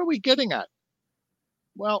 Now, what are we getting at?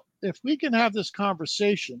 Well, if we can have this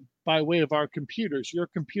conversation by way of our computers, your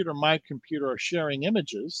computer, my computer are sharing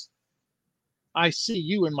images. I see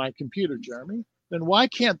you in my computer, Jeremy. Then why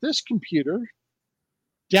can't this computer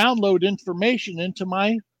download information into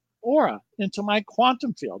my aura, into my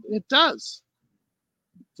quantum field? It does.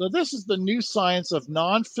 So this is the new science of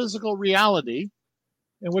non-physical reality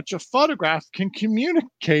in which a photograph can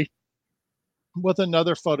communicate with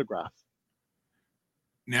another photograph.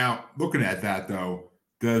 Now, looking at that, though,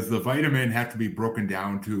 does the vitamin have to be broken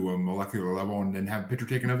down to a molecular level and then have a picture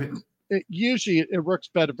taken of it? It works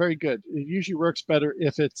better. Very good. It usually works better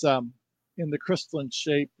if it's in the crystalline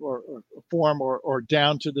shape or form or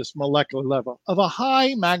down to this molecular level of a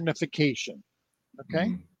high magnification. Okay.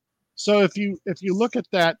 Mm-hmm. So if you look at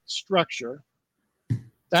that structure,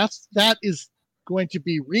 that is going to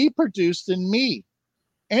be reproduced in me.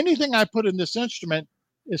 Anything I put in this instrument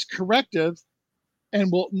is corrective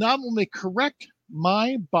and will not only correct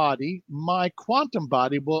my body, my quantum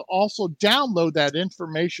body will also download that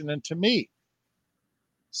information into me.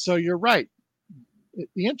 So you're right.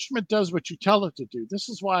 The instrument does what you tell it to do. This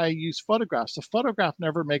is why I use photographs. The photograph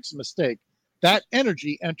never makes a mistake. That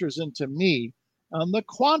energy enters into me on the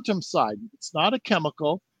quantum side. It's not a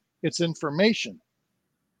chemical, it's information.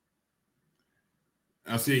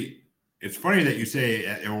 Now, see, it's funny that you say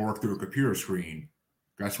it will work through a computer screen.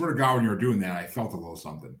 I swear to God, when you were doing that, I felt a little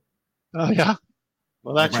something. Oh, yeah?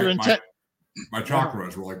 Well, that's Like your intent. My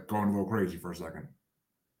chakras were like going a little crazy for a second.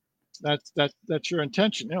 That's your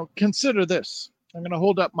intention. Consider this. I'm going to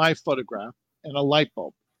hold up my photograph and a light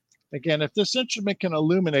bulb. Again, if this instrument can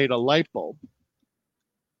illuminate a light bulb,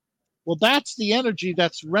 well, that's the energy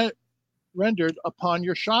that's rendered upon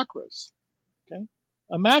your chakras. Okay.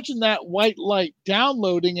 Imagine that white light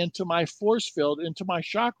downloading into my force field, into my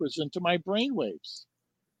chakras, into my brain waves.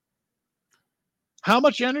 How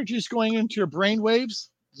much energy is going into your brain waves?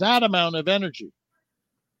 That amount of energy.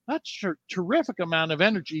 That's a terrific amount of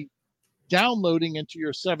energy downloading into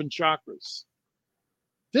your 7 chakras.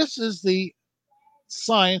 This is the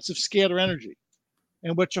science of scalar energy,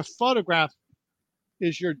 in which a photograph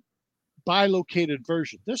is your bilocated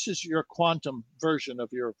version. This is your quantum version of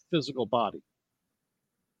your physical body.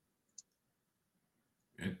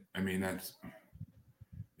 It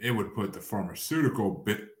would put the pharmaceutical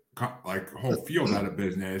whole field out of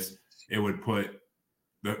business. It would put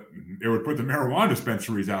the marijuana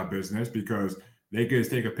dispensaries out of business, because they could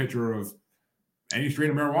just take a picture of any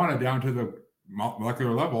strain of marijuana down to the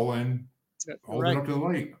molecular level and hold it up to the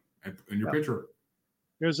light in your picture.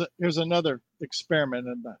 Here's another experiment,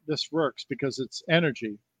 and this works because it's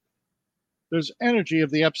energy. There's energy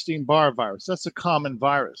of the Epstein-Barr virus. That's a common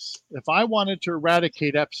virus. If I wanted to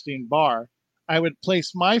eradicate Epstein-Barr, I would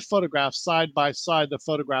place my photograph side by side the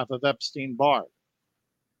photograph of Epstein-Barr.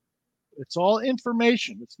 It's all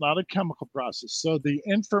information. It's not a chemical process. So the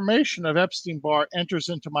information of Epstein-Barr enters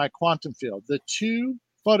into my quantum field. The 2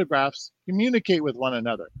 photographs communicate with one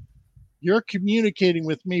another. You're communicating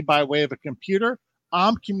with me by way of a computer.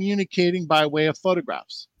 I'm communicating by way of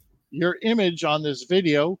photographs. Your image on this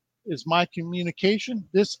video is my communication.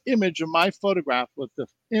 This image of my photograph with the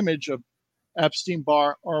image of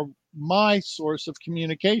Epstein-Barr are my source of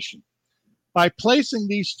communication. By placing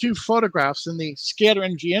these 2 photographs in the scalar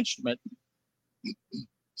energy instrument,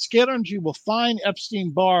 scalar energy will find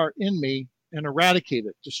Epstein-Barr in me and eradicate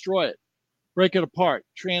it, destroy it, break it apart,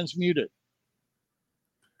 transmute it.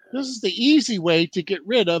 This is the easy way to get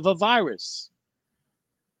rid of a virus.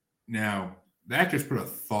 Now, that just put a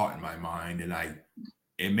thought in my mind, and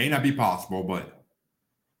it may not be possible, but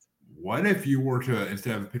what if you were to,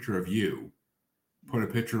 instead of a picture of you, put a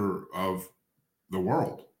picture of the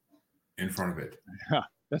world in front of it? Yeah,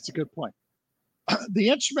 that's a good point. The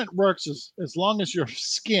instrument works as long as your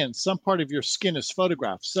skin, some part of your skin, is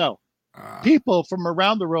photographed. So people from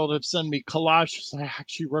around the world have sent me collages. I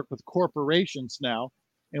actually work with corporations now,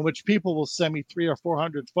 in which people will send me 300 or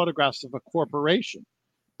 400 photographs of a corporation.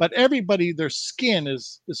 But everybody, their skin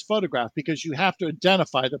is photographed, because you have to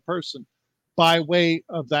identify the person by way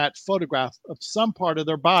of that photograph of some part of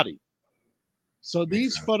their body. So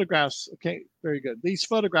these photographs, okay, very good. These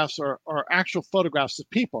photographs are actual photographs of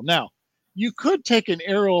people. Now, you could take an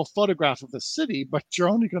aerial photograph of the city, but you're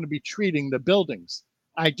only going to be treating the buildings.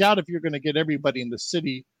 I doubt if you're going to get everybody in the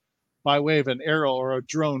city by way of an aerial or a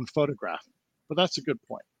drone photograph. But that's a good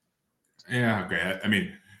point. Yeah, okay. I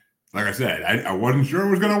mean, like I said, I wasn't sure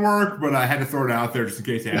it was going to work, but I had to throw it out there just in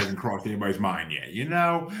case it hasn't crossed anybody's mind yet.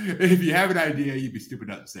 If you have an idea, you'd be stupid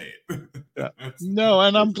not to say it. No,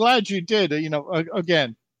 and I'm glad you did.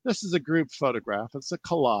 Again, this is a group photograph. It's a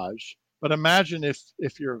collage. But imagine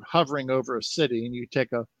if you're hovering over a city and you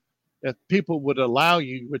if people would allow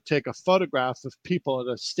you, you would take a photograph of people at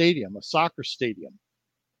a stadium, a soccer stadium.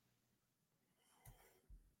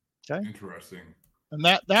 Okay. Interesting. And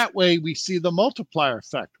that way we see the multiplier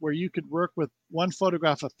effect, where you could work with one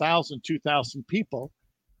photograph, 1,000, 2,000 people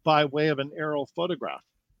by way of an aerial photograph.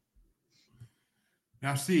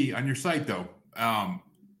 Now, see, on your site, though,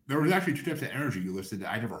 there was actually 2 types of energy you listed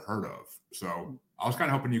that I never heard of. So I was kind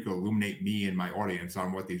of hoping you could illuminate me and my audience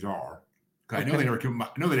on what these are. Because I know they never come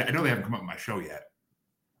up, I know they haven't come up on my show yet.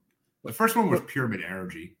 The first one was pyramid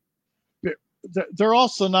energy. They're all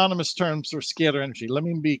synonymous terms for scalar energy. Let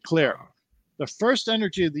me be clear. The first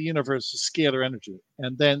energy of the universe is scalar energy.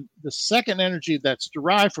 And then the second energy that's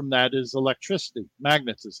derived from that is electricity,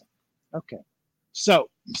 magnetism. Okay. So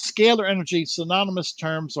scalar energy, synonymous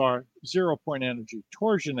terms are 0-point energy,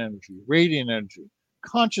 torsion energy, radiant energy,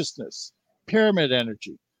 consciousness, pyramid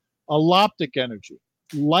energy, alloptic energy,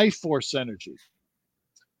 life force energy.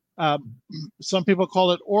 Some people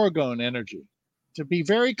call it orgone energy. to be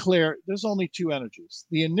very clear, there's only two energies.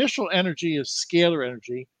 The initial energy is scalar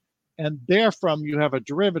energy, and therefrom you have a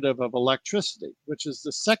derivative of electricity, which is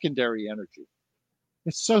the secondary energy.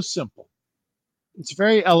 It's so simple. It's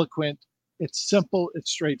very eloquent. It's simple.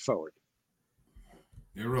 It's straightforward.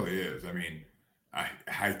 It really is. I mean,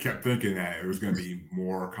 I kept thinking that it was going to be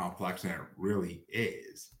more complex than it really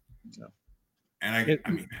is. No. And I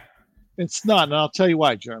mean, it's not. And I'll tell you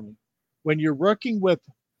why, Jeremy. When you're working with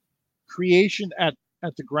creation at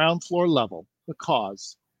the ground floor level, the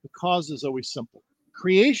cause is always simple.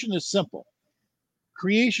 Creation is simple.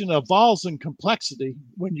 Creation evolves in complexity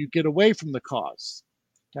when you get away from the cause.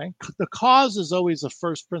 Okay. The cause is always a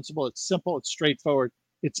first principle. It's simple. It's straightforward.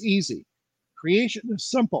 It's easy. Creation is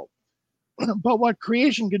simple. But what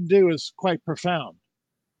creation can do is quite profound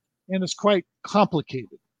and it's quite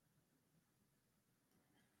complicated.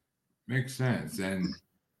 Makes sense. And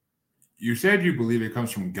you said you believe it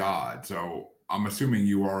comes from God. So I'm assuming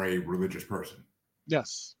you are a religious person.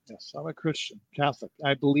 Yes. I'm a Christian, Catholic.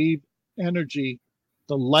 I believe energy,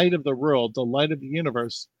 the light of the world, the light of the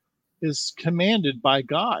universe, is commanded by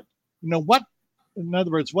God. You know what? In other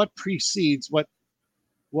words, what precedes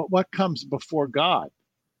what comes before God?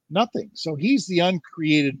 Nothing. So he's the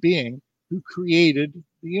uncreated being who created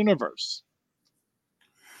the universe.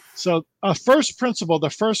 So a first principle, the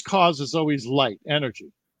first cause is always light,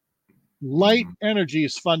 energy. Light energy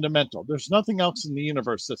is fundamental. There's nothing else in the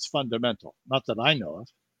universe that's fundamental. Not that I know of.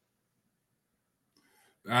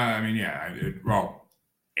 I mean, yeah.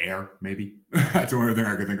 Air, maybe. That's the only thing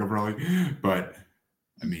I could think of, really. But,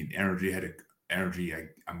 I mean, energy,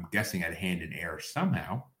 I'm guessing, had a hand in air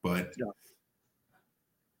somehow. But,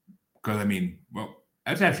 because, I mean, well,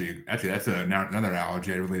 that's actually that's another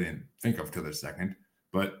analogy I really didn't think of till this second.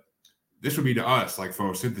 But this would be to us like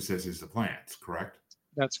photosynthesis is to plants, correct?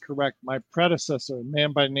 That's correct. My predecessor, a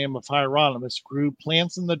man by the name of Hieronymus, grew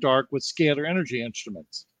plants in the dark with scalar energy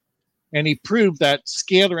instruments. And he proved that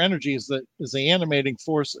scalar energy is the animating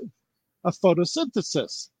force of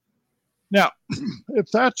photosynthesis. Now, if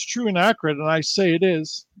that's true and accurate, and I say it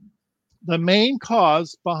is, the main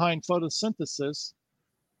cause behind photosynthesis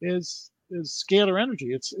is scalar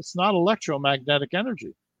energy. It's not electromagnetic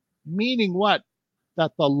energy. Meaning what?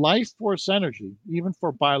 That the life force energy, even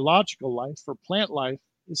for biological life, for plant life,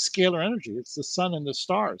 is scalar energy. It's the sun and the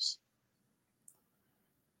stars.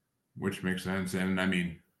 Which makes sense. And I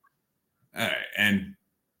mean, and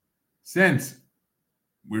since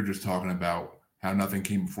we're just talking about how nothing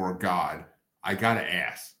came before God, I gotta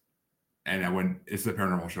ask. And when it's the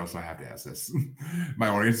paranormal show, so I have to ask this. My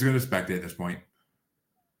audience is going to spectate at this point.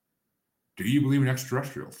 Do you believe in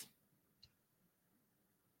extraterrestrials?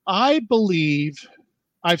 I believe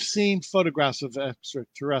I've seen photographs of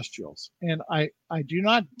extraterrestrials, and I do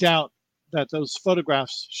not doubt that those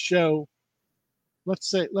photographs show,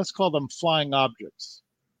 let's call them flying objects.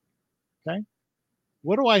 Okay.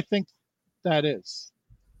 What do I think that is?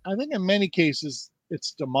 I think in many cases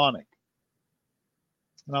it's demonic.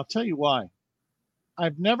 And I'll tell you why.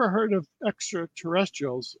 I've never heard of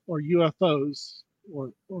extraterrestrials or UFOs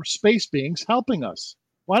or space beings helping us.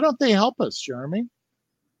 Why don't they help us, Jeremy?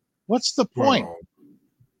 What's the point?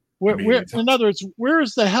 Well, in other words, where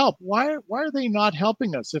is the help? Why are they not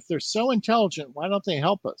helping us? If they're so intelligent, why don't they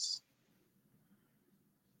help us?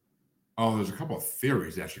 Oh, there's a couple of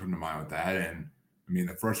theories that actually come to mind with that. And I mean,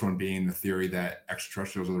 the first one being the theory that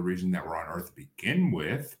extraterrestrials are the reason that we're on Earth to begin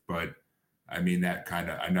with. But I mean,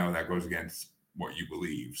 I know that goes against what you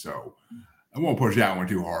believe. So I won't push that one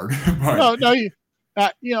too hard. But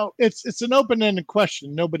No, it's an open-ended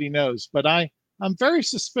question. Nobody knows. But I'm very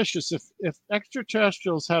suspicious if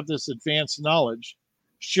extraterrestrials have this advanced knowledge,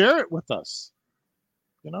 share it with us.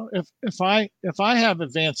 You know, if I have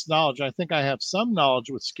advanced knowledge, I think I have some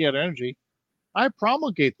knowledge with scalar energy. I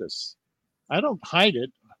promulgate this. I don't hide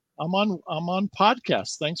it. I'm on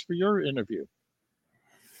podcasts. Thanks for your interview.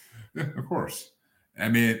 Yeah, of course. I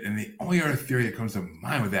mean, and the only other theory that comes to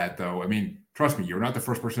mind with that, though, I mean, trust me, you're not the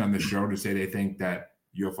first person on this show to say they think that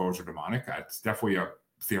UFOs are demonic. It's definitely a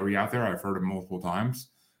theory out there. I've heard it multiple times.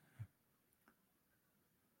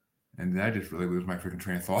 And I just really lose my freaking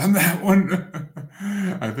train of thought on that one.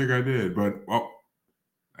 I think I did. But, well,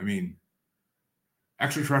 I mean,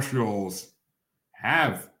 extraterrestrials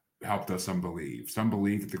have helped us, some believe. Some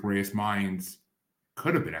believe that the greatest minds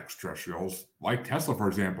could have been extraterrestrials, like Tesla, for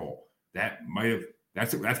example. That's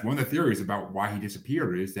one of the theories about why he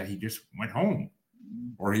disappeared, is that he just went home,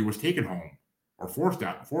 or he was taken home, or forced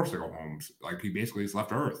to go home. Like he basically just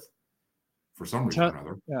left Earth for some reason or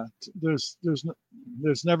another. Yeah,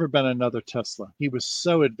 there's never been another Tesla. He was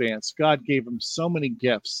so advanced. God gave him so many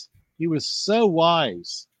gifts. He was so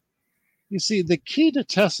wise. You see, the key to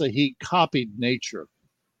Tesla, he copied nature.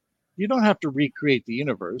 You don't have to recreate the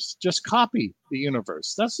universe, just copy the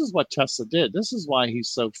universe. This is what Tesla did. This is why he's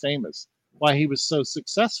so famous, why he was so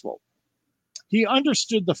successful. He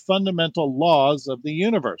understood the fundamental laws of the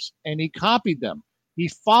universe and he copied them. He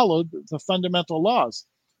followed the fundamental laws.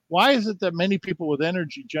 Why is it that many people with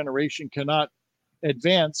energy generation cannot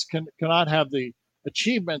advance, cannot have the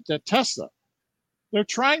achievement that Tesla? They're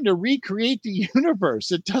trying to recreate the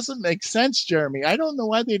universe. It doesn't make sense, Jeremy. I don't know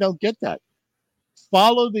why they don't get that.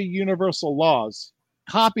 Follow the universal laws,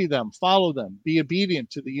 copy them, follow them, be obedient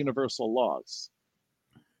to the universal laws.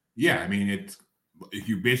 Yeah, I mean, it's if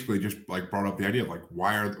you basically just like brought up the idea of like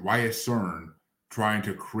why is CERN trying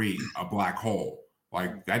to create a black hole?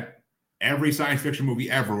 Like that, every science fiction movie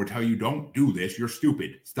ever would tell you, don't do this, you're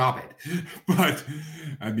stupid, stop it. But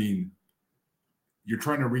I mean, you're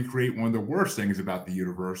trying to recreate one of the worst things about the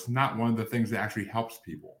universe, not one of the things that actually helps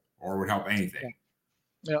people or would help anything.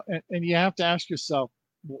 Yeah, and you have to ask yourself,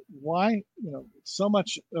 why, so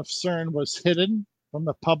much of CERN was hidden from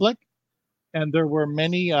the public, and there were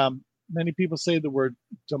many people say the word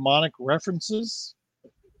demonic references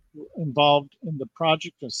involved in the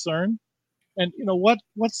project of CERN. And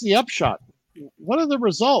what's the upshot? What are the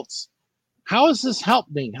results? How has this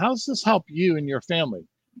helped me? How has this helped you and your family?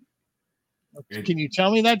 Can you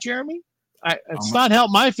tell me that, Jeremy? It's not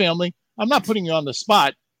helped my family. I'm not putting you on the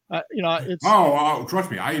spot. It's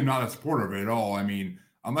trust me, I am not a supporter of it at all. I mean,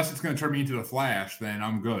 unless it's going to turn me into the Flash, then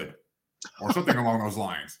I'm good, or something along those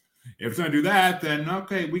lines. If it's going to do that, then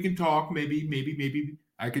okay, we can talk. Maybe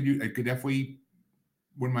I could definitely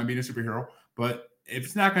wouldn't mind being a superhero. But if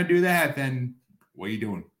it's not going to do that, then what are you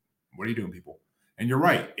doing? What are you doing, people? And you're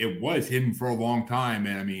right, it was hidden for a long time.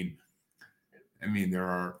 And I mean,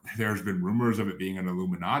 there's been rumors of it being an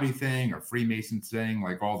Illuminati thing or Freemason thing,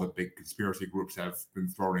 like all the big conspiracy groups have been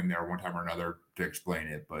thrown in there one time or another to explain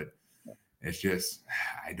it. But it's just,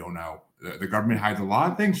 I don't know. The government hides a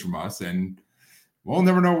lot of things from us, and we'll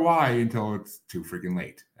never know why until it's too freaking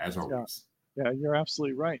late, as always. Yeah, you're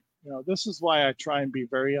absolutely right. This is why I try and be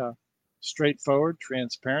very straightforward,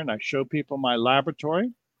 transparent. I show people my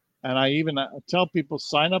laboratory, and I even tell people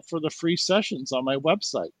sign up for the free sessions on my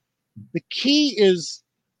website. The key is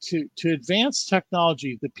to advance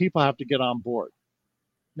technology that people have to get on board.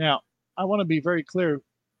 Now, I want to be very clear.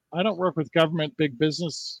 I don't work with government, big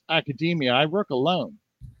business, academia. I work alone.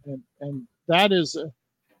 And that is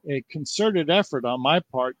a concerted effort on my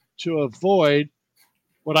part to avoid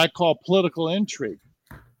what I call political intrigue.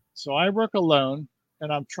 So I work alone,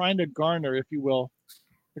 and I'm trying to garner, if you will,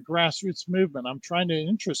 the grassroots movement. I'm trying to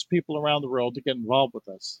interest people around the world to get involved with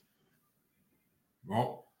us.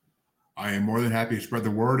 Well, I am more than happy to spread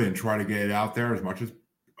the word and try to get it out there as much as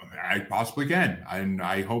I possibly can. And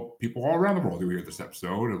I hope people all around the world who hear this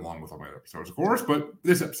episode, along with all my other episodes, of course, but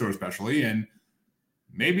this episode especially, and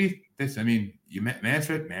maybe this,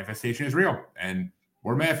 manifestation is real. And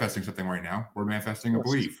we're manifesting something right now. We're manifesting a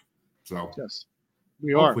belief. So yes,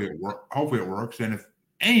 we are. Hopefully it works. And if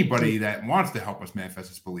anybody that wants to help us manifest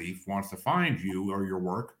this belief wants to find you or your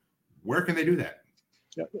work, where can they do that?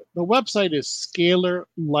 Yeah, the website is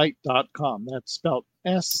scalarlight.com. That's spelled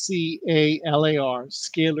SCALAR,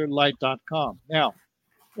 scalarlight.com. Now,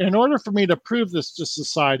 in order for me to prove this to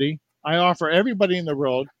society, I offer everybody in the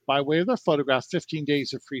world, by way of their photograph, 15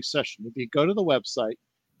 days of free session. If you go to the website,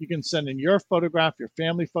 you can send in your photograph, your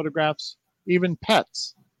family photographs, even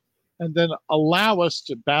pets, and then allow us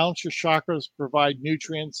to balance your chakras, provide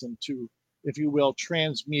nutrients, and to, if you will,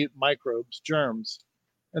 transmute microbes, germs.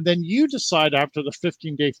 And then you decide after the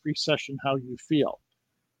 15-day free session how you feel.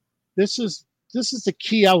 This is the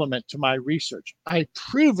key element to my research. I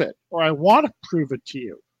prove it, or I want to prove it to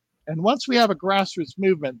you. And once we have a grassroots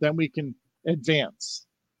movement, then we can advance.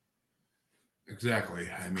 Exactly.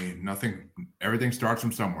 I mean, everything starts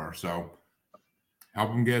from somewhere. So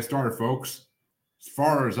help them get started, folks. As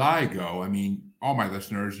far as I go, I mean, all my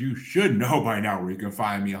listeners, you should know by now where you can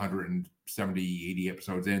find me 170, 80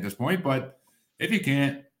 episodes in at this point. But if you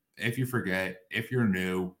can't, if you forget, if you're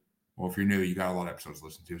new, well, if you're new, you got a lot of episodes to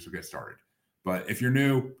listen to, so get started. But if you're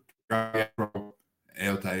new,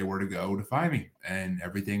 it'll tell you where to go to find me and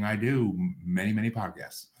everything I do, many, many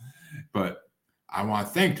podcasts. But I want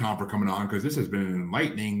to thank Tom for coming on, because this has been an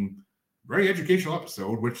enlightening, very educational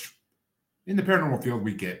episode, which in the paranormal field,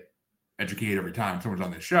 we get educated every time someone's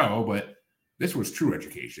on this show, but this was true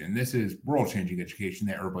education. This is world-changing education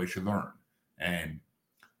that everybody should learn. And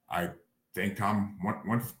I thank Tom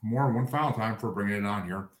one final time for bringing it on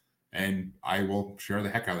here. And I will share the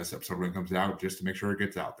heck out of this episode when it comes out, just to make sure it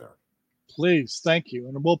gets out there. Please, thank you.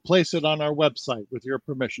 And we'll place it on our website with your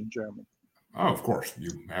permission, Jeremy. Oh, of course, you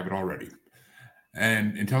have it already.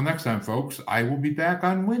 And until next time, folks, I will be back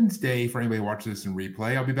on Wednesday. For anybody who watches this in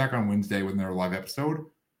replay, I'll be back on Wednesday with another live episode.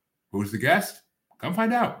 Who's the guest? Come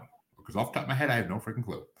find out. Because off the top of my head, I have no freaking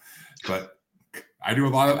clue. But I do a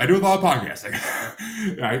lot of podcasting.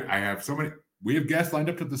 I have so many. We have guests lined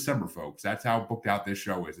up to December, folks. That's how booked out this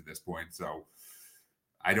show is at this point. So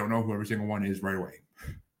I don't know who every single one is right away.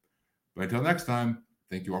 But until next time,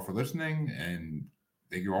 thank you all for listening, and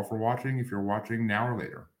thank you all for watching. If you're watching now or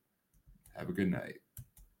later, have a good night.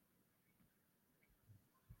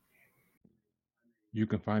 You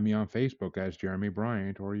can find me on Facebook as Jeremy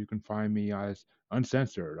Bryant, or you can find me as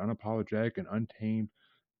Uncensored, Unapologetic, and Untamed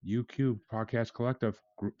UQ Podcast Collective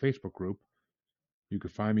Facebook group. You can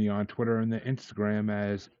find me on Twitter and the Instagram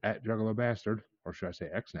as @JuggaloBastard, or should I say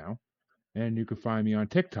X now. And you can find me on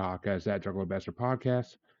TikTok as @JuggaloBastard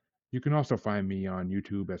Podcast. You can also find me on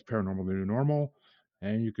YouTube as Paranormal The New Normal.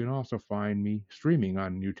 And you can also find me streaming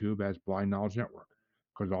on YouTube as Blind Knowledge Network,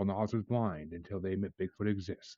 because all knowledge is blind until they admit Bigfoot exists.